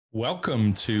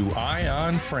Welcome to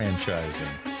Ion Franchising,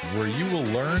 where you will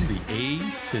learn the A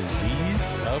to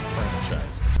Z's of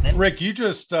franchising. Rick, you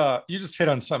just hit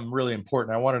on something really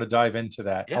important. I wanted to dive into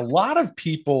that. Yeah. A lot of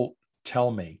people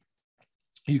tell me,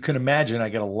 you can imagine I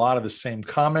get a lot of the same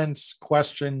comments,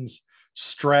 questions,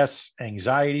 stress,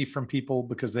 anxiety from people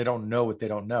because they don't know what they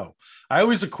don't know. I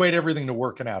always equate everything to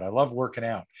working out. I love working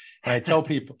out. And I tell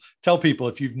people,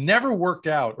 if you've never worked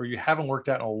out or you haven't worked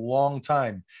out in a long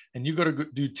time and you go to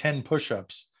do 10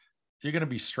 push-ups, you're going to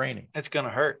be straining. It's going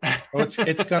to hurt. It's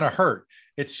going to hurt.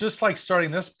 It's just like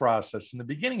starting this process. In the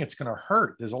beginning, it's going to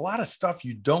hurt. There's a lot of stuff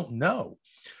you don't know.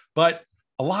 But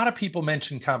a lot of people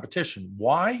mention competition.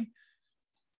 Why?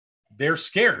 They're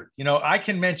scared. I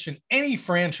can mention any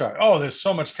franchise. Oh, there's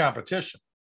so much competition.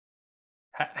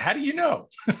 How do you know?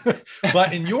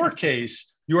 But in your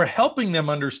case, you're helping them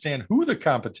understand who the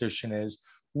competition is.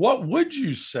 What would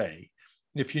you say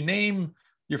if you name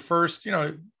your first,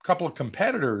 couple of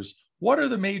competitors? What are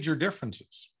the major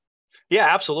differences? Yeah,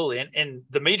 absolutely. And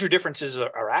the major differences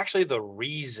are actually the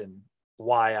reason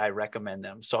why I recommend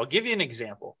them. So I'll give you an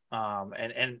example.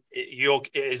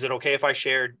 Is it okay if I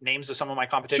share names of some of my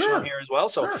competition Sure. on here as well?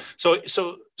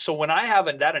 So when I have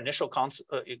that initial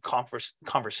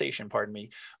conversation,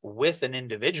 with an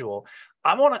individual,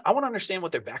 I want to understand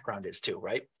what their background is too,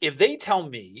 right? If they tell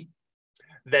me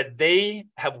that they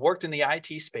have worked in the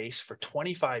IT space for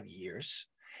 25 years,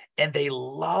 and they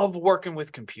love working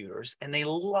with computers and they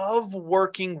love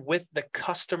working with the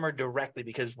customer directly,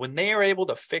 because when they are able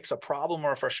to fix a problem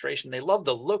or a frustration, they love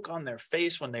the look on their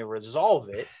face when they resolve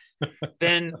it.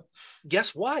 Then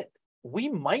guess what? We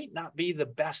might not be the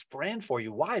best brand for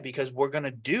you. Why? Because we're going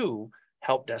to do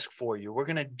help desk for you. We're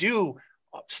going to do,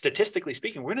 statistically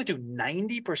speaking, we're going to do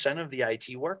 90% of the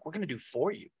IT work we're going to do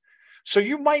for you. So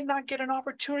you might not get an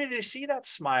opportunity to see that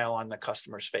smile on the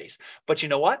customer's face. But you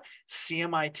know what?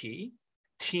 CMIT,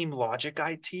 teamlogic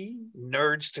IT,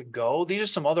 Nerds to Go. These are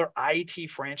some other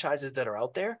IT franchises that are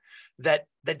out there that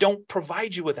don't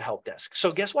provide you with a help desk.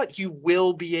 So guess what? You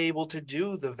will be able to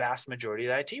do the vast majority of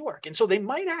the IT work. And so they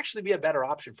might actually be a better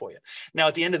option for you. Now,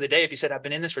 at the end of the day, if you said, I've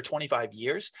been in this for 25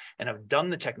 years and I've done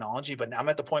the technology, but now I'm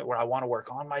at the point where I want to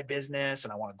work on my business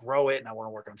and I want to grow it and I want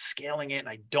to work on scaling it and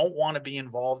I don't want to be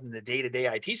involved in the day-to-day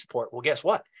IT support. Well, guess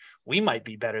what? We might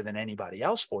be better than anybody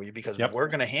else for you, because we're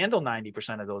going to handle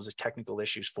 90% of those technical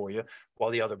issues for you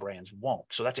while the other brands won't.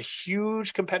 So that's a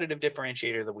huge competitive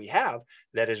differentiator that we have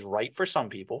that is right for some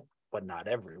people, but not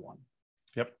everyone.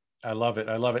 Yep. I love it.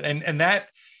 And that,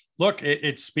 look,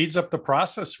 it speeds up the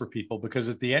process for people, because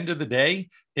at the end of the day,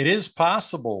 it is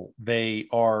possible they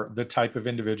are the type of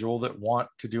individual that want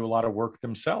to do a lot of work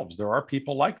themselves. There are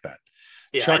people like that.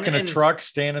 Yeah, Chucking a truck,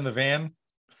 staying in the van.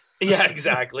 Yeah,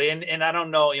 exactly. And I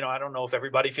don't know, I don't know if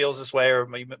everybody feels this way, or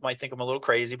you might think I'm a little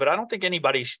crazy, but I don't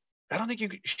think you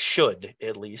should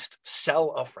at least sell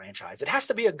a franchise. It has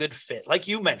to be a good fit. Like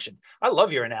you mentioned, I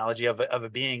love your analogy of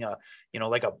it being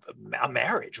like a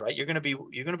marriage, right? You're going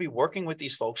to be working with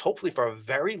these folks, hopefully for a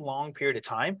very long period of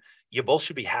time. You both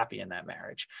should be happy in that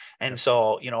marriage. And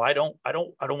so, I don't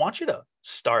want you to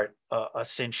start a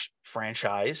Cinch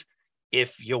franchise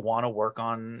if you want to work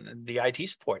on the IT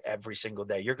support every single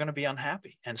day. You're going to be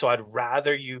unhappy. And so I'd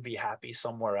rather you be happy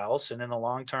somewhere else. And in the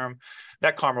long term,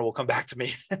 that karma will come back to me.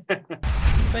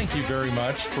 Thank you very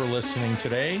much for listening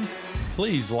today.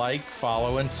 Please like,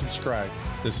 follow, and subscribe.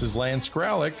 This is Lance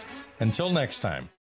Graulich. Until next time.